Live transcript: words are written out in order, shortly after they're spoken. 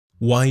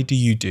Why do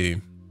you do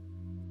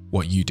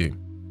what you do?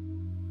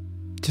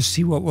 To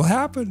see what will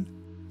happen.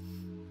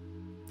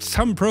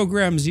 Some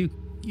programs you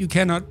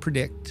cannot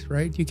predict,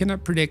 right? You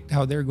cannot predict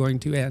how they're going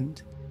to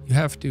end. You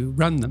have to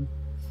run them.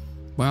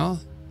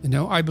 Well,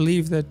 I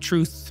believe that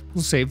truth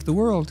will save the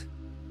world.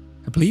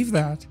 I believe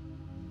that.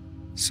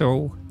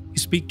 So you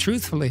speak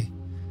truthfully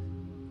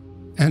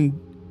and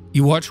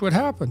you watch what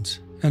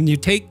happens and you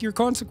take your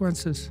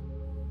consequences,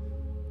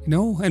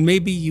 and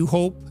maybe you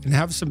hope and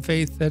have some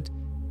faith that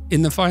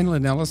in the final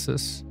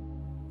analysis,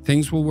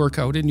 things will work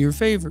out in your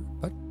favor,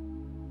 but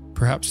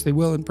perhaps they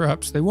will and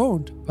perhaps they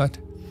won't. But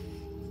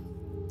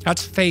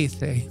that's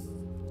faith, eh?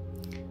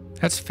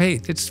 That's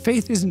faith.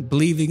 Faith isn't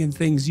believing in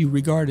things you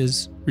regard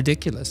as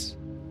ridiculous,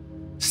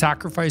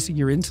 sacrificing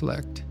your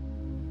intellect.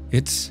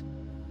 It's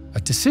a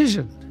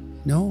decision,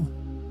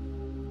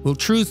 Will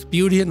truth,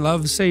 beauty, and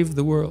love save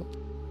the world?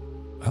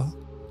 Well,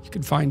 you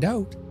can find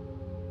out.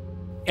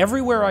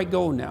 Everywhere I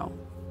go now,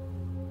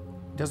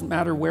 it doesn't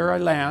matter where I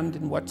land,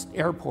 in what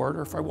airport,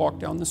 or if I walk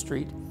down the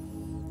street,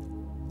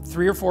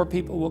 3 or 4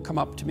 people will come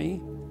up to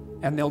me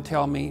and they'll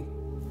tell me,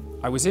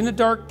 I was in a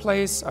dark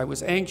place, I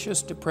was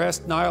anxious,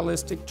 depressed,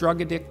 nihilistic,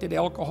 drug addicted,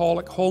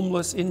 alcoholic,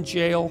 homeless, in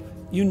jail,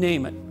 you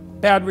name it.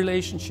 Bad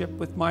relationship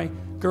with my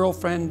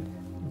girlfriend,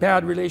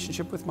 bad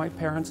relationship with my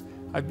parents.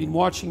 I've been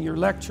watching your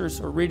lectures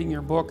or reading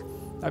your book.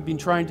 I've been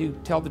trying to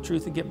tell the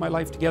truth and get my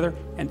life together,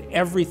 and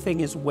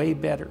everything is way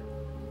better.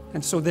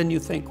 And so then you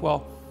think,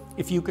 well,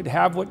 if you could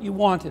have what you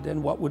wanted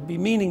and what would be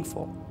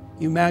meaningful,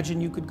 you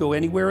imagine you could go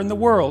anywhere in the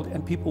world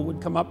and people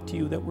would come up to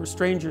you that were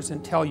strangers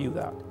and tell you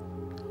that.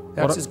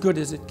 That's as good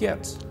as it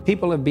gets.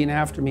 People have been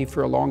after me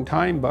for a long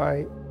time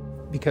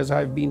because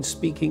I've been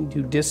speaking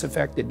to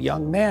disaffected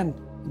young men.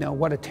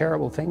 What a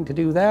terrible thing to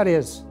do that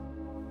is.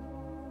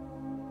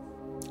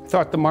 I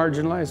thought the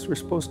marginalized were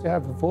supposed to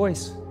have a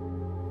voice.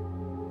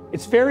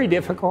 It's very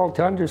difficult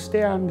to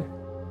understand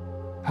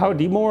how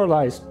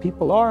demoralized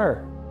people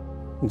are.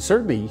 And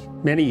certainly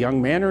many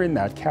young men are in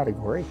that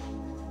category.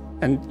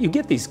 And you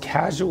get these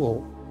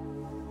casual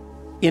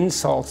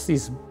insults,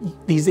 these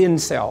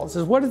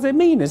incels. What does it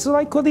mean? It's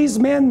like, well, these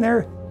men,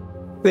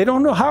 they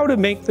don't know how to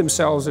make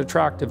themselves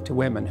attractive to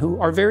women who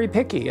are very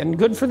picky, and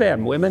good for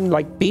them. Women,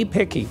 be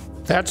picky.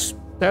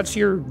 That's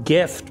your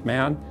gift,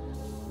 man.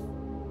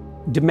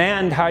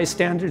 Demand high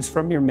standards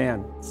from your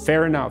men.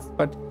 Fair enough.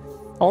 But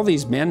all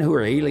these men who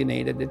are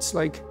alienated, it's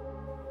like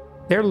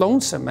they're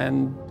lonesome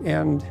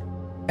and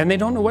they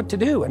don't know what to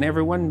do, and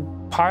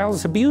everyone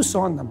piles abuse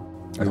on them.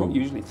 I don't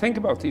usually think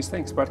about these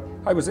things, but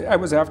I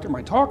was after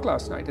my talk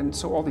last night, and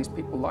so all these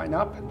people line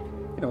up,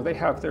 and they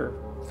have their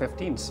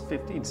 15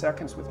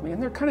 seconds with me,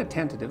 and they're kind of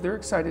tentative. They're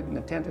excited and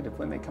attentive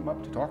when they come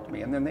up to talk to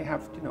me, and then they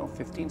have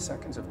 15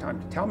 seconds of time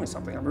to tell me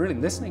something. I'm really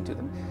listening to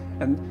them,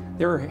 and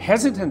they're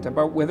hesitant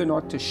about whether or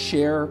not to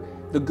share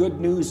the good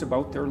news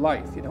about their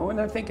life, and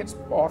I think it's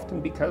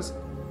often because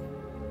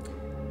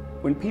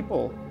when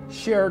people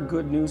share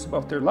good news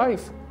about their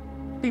life,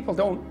 people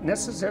don't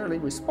necessarily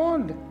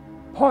respond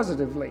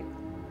positively.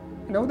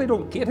 They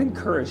don't get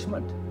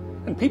encouragement,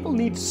 and people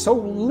need so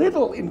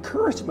little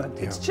encouragement.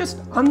 It's just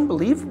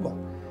unbelievable.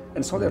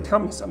 And so they'll tell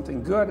me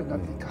something good, and I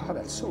think, oh,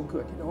 that's so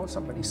good.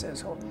 Somebody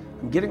says, oh,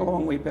 I'm getting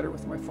along way better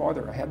with my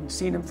father. I hadn't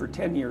seen him for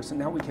 10 years, and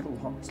now we get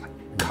along. It's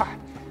like, God,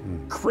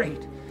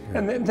 great.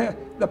 And then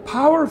the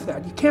power of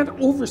that, you can't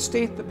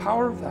overstate the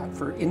power of that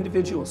for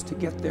individuals to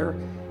get their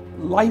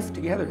life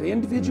together. The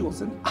individual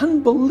is an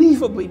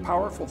unbelievably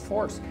powerful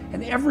force,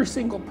 and every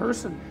single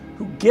person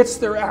who gets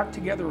their act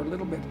together a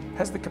little bit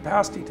has the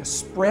capacity to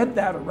spread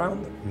that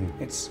around them.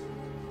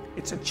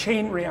 It's a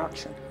chain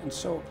reaction, and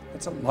so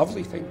it's a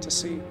lovely thing to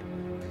see.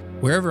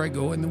 Wherever I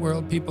go in the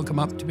world, people come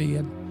up to me,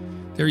 and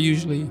they're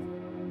usually,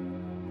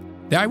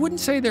 I wouldn't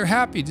say they're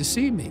happy to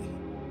see me.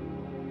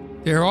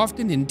 They're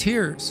often in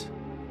tears,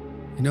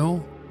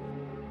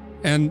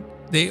 and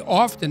they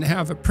often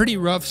have a pretty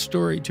rough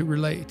story to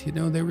relate.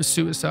 They were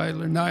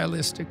suicidal or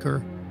nihilistic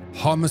or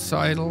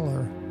homicidal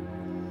or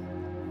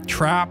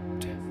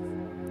trapped,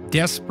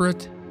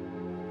 desperate,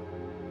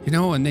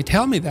 and they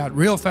tell me that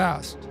real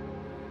fast.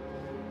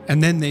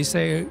 And then they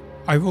say,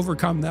 I've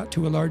overcome that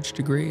to a large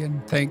degree,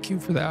 and thank you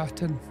for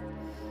that.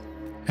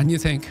 And you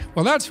think,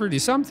 well, that's really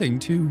something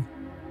to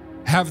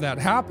have that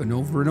happen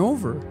over and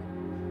over.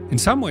 In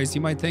some ways,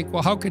 you might think,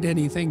 well, how could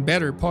anything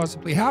better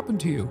possibly happen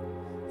to you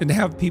than to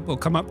have people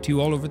come up to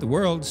you all over the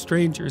world,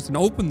 strangers, and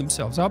open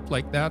themselves up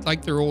like that,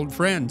 like they're old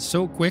friends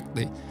so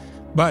quickly.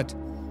 But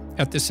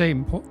at the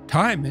same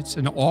time, it's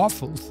an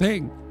awful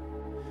thing,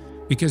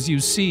 because you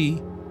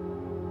see,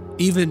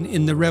 even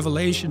in the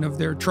revelation of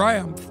their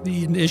triumph,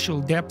 the initial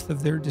depth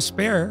of their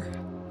despair.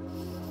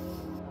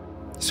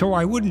 So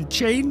I wouldn't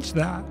change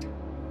that,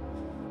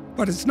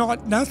 but it's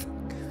not nothing.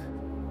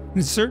 And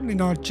it's certainly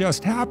not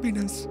just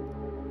happiness.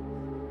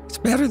 It's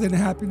better than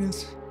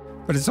happiness,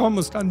 but it's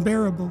almost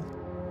unbearable.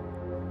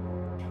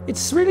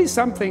 It's really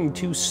something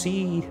to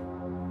see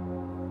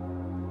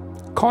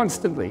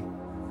constantly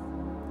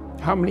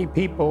how many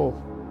people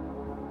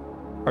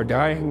are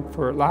dying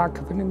for lack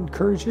of an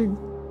encouraging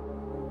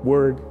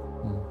word.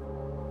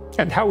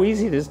 And how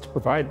easy it is to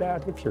provide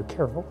that if you're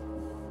careful.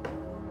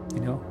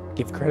 You know,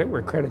 give credit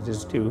where credit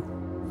is due.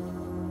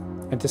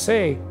 And to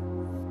say,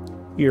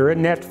 you're a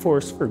net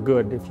force for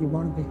good if you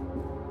want to be.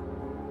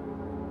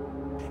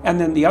 And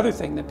then the other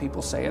thing that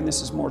people say, and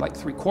this is more like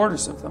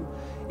 3/4 of them,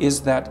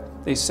 is that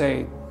they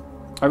say,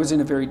 I was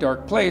in a very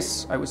dark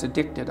place, I was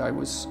addicted, I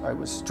was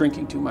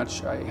drinking too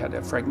much, I had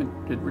a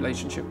fragmented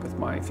relationship with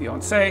my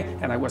fiancée,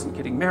 and I wasn't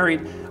getting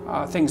married.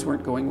 Things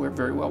weren't going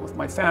very well with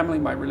my family,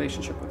 my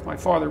relationship with my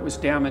father was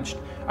damaged,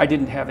 I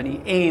didn't have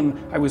any aim,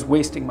 I was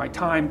wasting my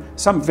time,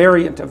 some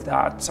variant of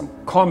that, some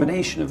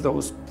combination of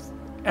those.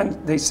 And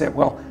they said,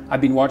 well,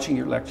 I've been watching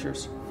your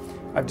lectures,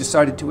 I've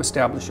decided to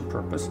establish a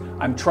purpose,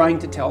 I'm trying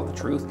to tell the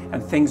truth,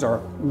 and things are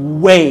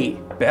way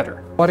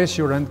better. What is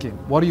your end game?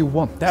 What do you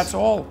want? That's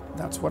all.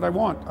 That's what I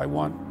want. I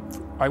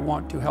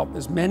want to help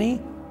as many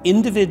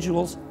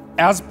individuals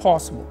as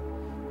possible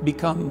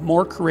become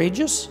more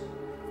courageous,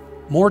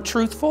 more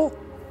truthful,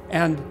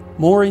 and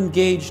more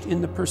engaged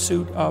in the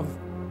pursuit of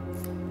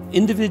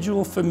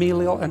individual,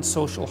 familial, and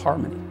social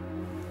harmony.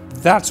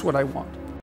 That's what I want.